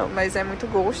usaria não, mas é muito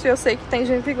gosto e eu sei que tem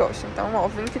gente que gosta. Então, ó,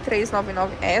 R$23,99,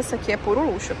 essa aqui é puro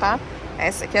luxo, tá?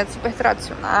 Essa aqui é super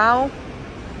tradicional.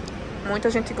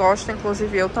 Muita gente gosta,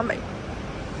 inclusive eu também.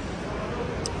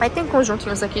 Aí tem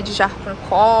conjuntinhos aqui de jarro com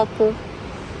copo.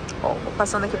 Ó, vou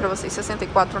passando aqui pra vocês,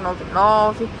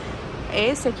 R$64,99.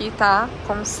 Esse aqui tá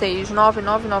com 6,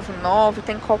 R$9,999.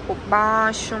 Tem copo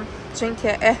baixo. Gente,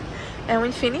 é uma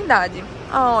infinidade.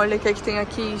 Olha o que tem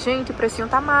aqui. Gente, o precinho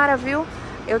tá mara, viu?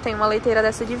 Eu tenho uma leiteira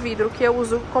dessa de vidro que eu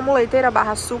uso como leiteira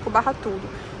barra suco, barra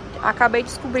tudo. Acabei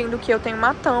descobrindo que eu tenho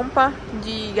uma tampa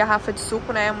de garrafa de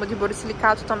suco, né? Uma de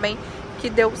borosilicato também, que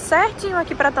deu certinho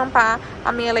aqui pra tampar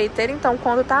a minha leiteira. Então,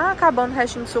 quando tá acabando o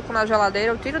restinho de suco na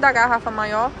geladeira, eu tiro da garrafa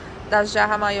maior, da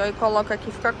jarra maior e coloco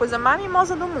aqui. Fica a coisa mais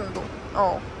mimosa do mundo.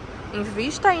 Ó,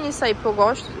 invista aí nisso aí, porque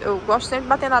eu gosto sempre de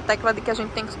bater na tecla de que a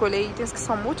gente tem que escolher itens que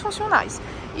são multifuncionais.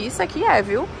 E isso aqui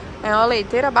viu? É uma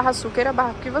leiteira barra suqueira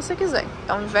barra o que você quiser.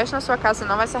 Então investe na sua casa e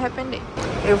não vai se arrepender.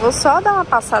 Eu vou só dar uma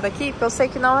passada aqui, porque eu sei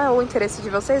que não é o interesse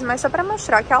de vocês, mas só pra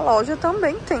mostrar que a loja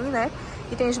também tem, né?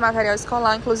 E tem de material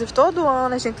escolar, inclusive todo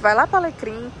ano a gente vai lá pra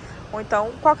Alecrim, ou então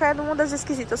qualquer uma das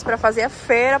esquisitas pra fazer a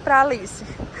feira pra Alice.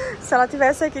 Se ela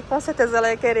tivesse aqui, com certeza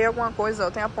ela ia querer alguma coisa.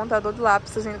 Ó, tem apontador de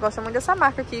lápis, a gente gosta muito dessa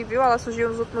marca aqui, viu? Ela surgiu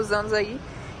nos últimos anos aí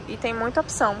e tem muita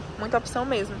opção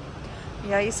mesmo.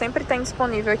 E aí sempre tem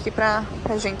disponível aqui pra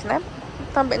gente, né?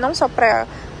 Também, não só pra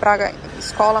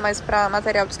escola, mas pra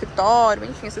material de escritório,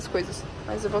 enfim, essas coisas.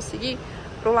 Mas eu vou seguir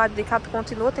pro lado de cá,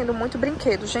 continua tendo muito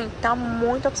brinquedo. Gente, tá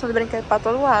muita opção de brinquedo pra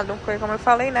todo lado. Porque, como eu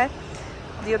falei, né?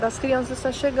 Dia das Crianças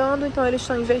está chegando, então eles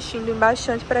estão investindo em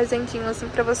bastante presentinho, assim,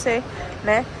 pra você,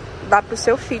 né? Dar pro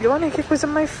seu filho. Olha que coisa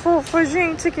mais fofa,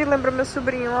 gente. Isso aqui lembra meu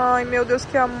sobrinho. Ai, meu Deus,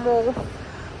 que amor.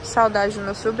 Saudade do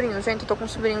meu sobrinho. Gente, eu tô com um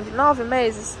sobrinho de 9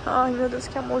 meses. Ai, meu Deus,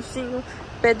 que amorzinho.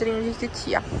 Pedrinho de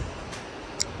titia.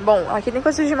 Bom, aqui tem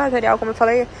coisas de material, como eu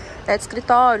falei, de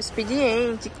escritório,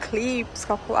 expediente, clips,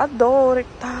 calculadora e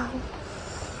tal.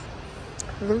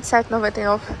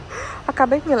 R$27,99.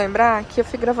 Acabei de me lembrar que eu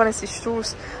fui gravando esses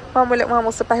tours. Uma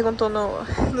moça perguntou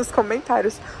nos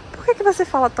comentários: por que você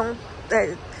fala tão...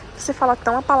 você fala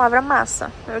tão a palavra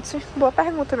massa? Eu disse: boa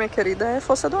pergunta, minha querida. É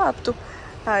força do hábito.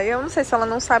 Aí eu não sei se ela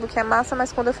não sabe o que é massa,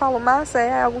 mas quando eu falo massa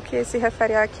é algo que se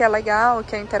refere a que é legal,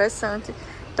 que é interessante.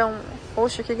 Então,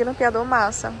 poxa, que grampeador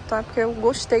massa. Então é porque eu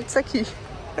gostei disso aqui.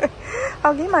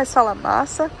 Alguém mais fala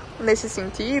massa nesse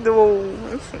sentido? Ou,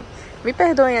 enfim, me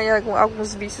perdoem aí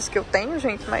alguns vícios que eu tenho,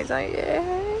 gente, mas aí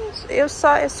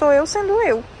sou eu sendo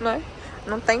eu, né?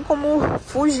 Não tem como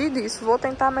fugir disso. Vou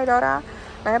tentar melhorar,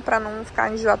 né, pra não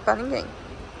ficar enjoado pra ninguém.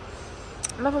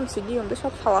 Mas vamos seguir, vamos deixar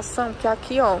de falação, que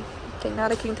aqui, ó, não tem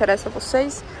nada que interessa a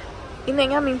vocês e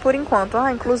nem a mim por enquanto.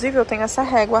 Ah, inclusive eu tenho essa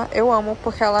régua, eu amo,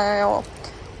 porque ela é, ó,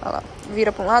 ela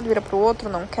vira para um lado, vira para o outro,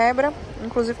 não quebra.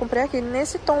 Inclusive comprei aqui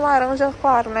nesse tom laranja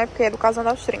claro, né, porque é do Casando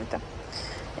aos 30.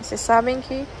 E vocês sabem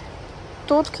que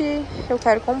tudo que eu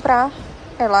quero comprar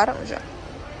é laranja.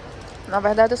 Na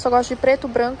verdade eu só gosto de preto,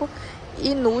 branco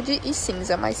e nude e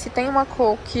cinza, mas se tem uma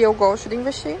cor que eu gosto de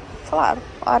investir, claro,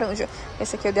 laranja.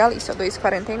 Esse aqui é o de Alice, é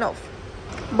R$2,49.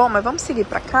 Bom, mas vamos seguir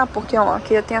pra cá, porque ó,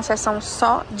 aqui tem a seção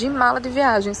só de mala de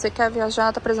viagem. Você quer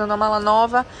viajar, tá precisando de uma mala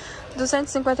nova,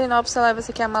 R$259 você leva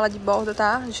essa aqui, a mala de bordo,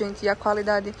 tá, gente? E a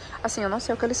qualidade, assim, eu não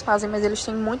sei o que eles fazem, mas eles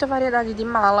têm muita variedade de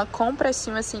mala com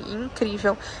precinho, assim,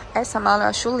 incrível. Essa mala eu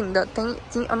acho linda.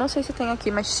 Eu não sei se tem aqui,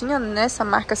 mas tinha nessa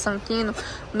marca Santino,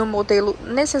 no modelo,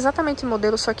 nesse exatamente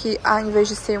modelo, só que ao invés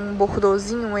de ser um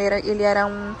bordozinho, ele era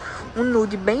um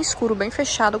nude bem escuro, bem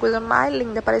fechado, coisa mais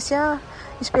linda. Parecia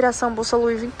inspiração bolsa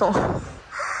Louis Vuitton.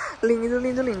 Lindo,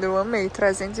 lindo, lindo. Eu amei.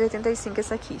 385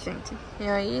 esse aqui, gente. E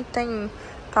aí tem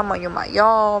tamanho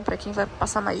maior, pra quem vai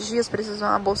passar mais dias, precisa de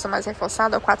uma bolsa mais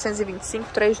reforçada,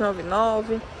 425,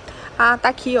 399. Ah, tá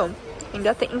aqui, ó.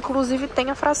 Ainda tem, inclusive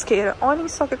tem a frasqueira. Olhem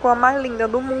só que coisa mais linda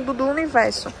do mundo, do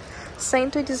universo.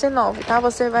 119, tá?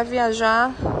 Você vai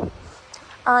viajar...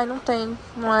 Ai, não tem,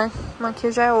 não é?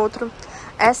 Aqui já é outro.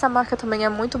 Essa marca também é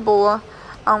muito boa.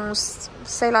 Há uns,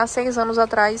 sei lá, 6 anos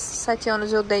atrás, 7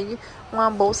 anos, eu dei uma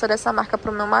bolsa dessa marca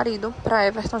pro meu marido, pra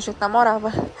Everton, a gente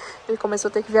namorava. Ele começou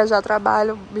a ter que viajar a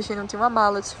trabalho, o bichinho não tinha uma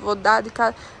mala, eu disse, vou dar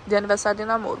de aniversário de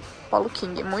namoro. Polo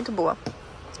King, muito boa.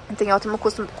 Tem ótimo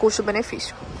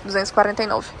custo-benefício,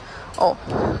 249. Ó,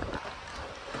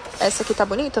 essa aqui tá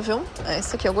bonita, viu?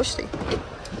 Essa aqui eu gostei.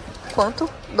 Quanto?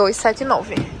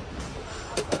 279.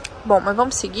 Bom, mas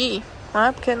vamos seguir,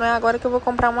 né? Porque não é agora que eu vou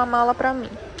comprar uma mala pra mim.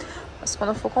 Mas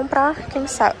quando eu for comprar, quem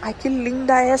sabe? Ai, que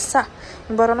linda essa!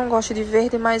 Embora eu não goste de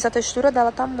verde, mas a textura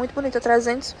dela tá muito bonita.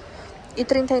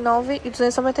 339 e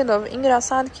 299.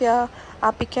 Engraçado que a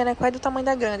pequena é quase do tamanho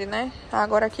da grande, né?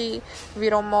 Agora que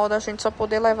virou moda a gente só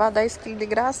poder levar 10 kg de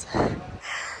graça.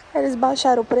 Eles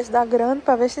baixaram o preço da grande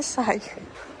pra ver se sai.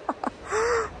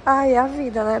 Ai, é a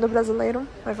vida, né, do brasileiro.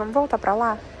 Mas vamos voltar pra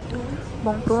lá?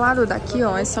 Bom, pro lado daqui,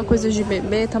 ó, é só coisas de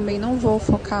bebê. Também não vou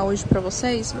focar hoje pra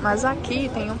vocês. Mas aqui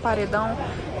tem um paredão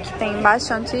que tem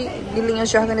bastante de linhas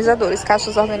de organizadores.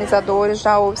 Caixas organizadoras,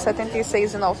 já houve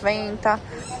R$76,90,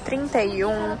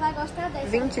 31,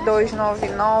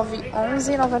 22,99,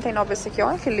 11,99 esse aqui.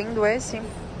 Olha que lindo esse.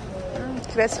 Se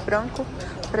tivesse branco,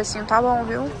 o precinho tá bom,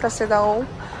 viu? Pra ser da OU.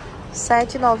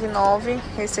 7,99,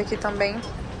 esse aqui também.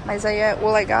 Mas aí é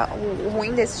o legal, o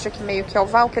ruim desse aqui meio que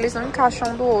oval, que eles não encaixam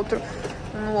um no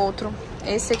outro.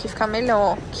 Esse aqui fica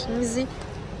melhor, ó,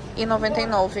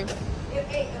 15,99.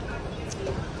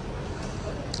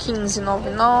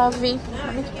 15,99.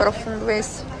 Olha que profundo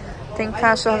esse. Tem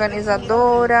caixa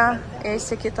organizadora.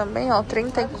 Esse aqui também, ó,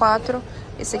 34.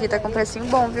 Esse aqui tá com precinho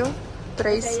bom, viu?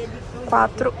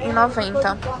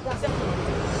 3,4,90.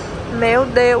 Meu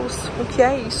Deus, o que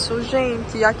é isso,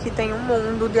 gente? Aqui tem um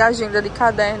mundo de agenda, de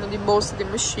caderno, de bolsa, de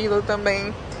mochila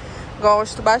também.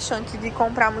 Gosto bastante de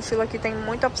comprar mochila aqui, tem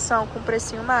muita opção com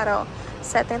precinho mara, ó.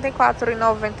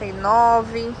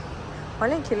 R$74,99.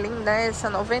 Olha que linda essa,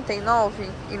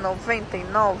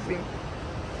 R$99,99.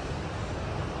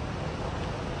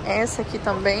 Essa aqui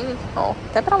também, ó,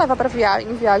 até pra levar pra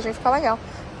em viagem fica legal.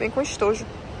 Vem com estojo.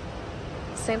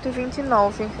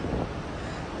 129.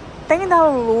 Tem da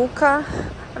Luca,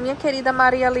 a minha querida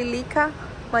Maria Lilica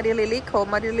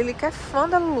é fã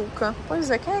da Luca.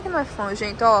 Pois é, quem é que não é fã,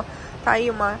 gente? Ó, tá aí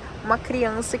uma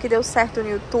criança que deu certo no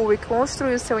YouTube,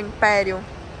 construiu seu império.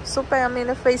 Super, a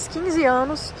menina fez 15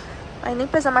 anos, aí nem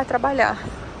precisa mais trabalhar.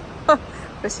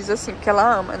 Precisa sim, porque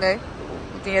ela ama, né?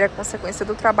 O dinheiro é consequência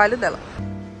do trabalho dela.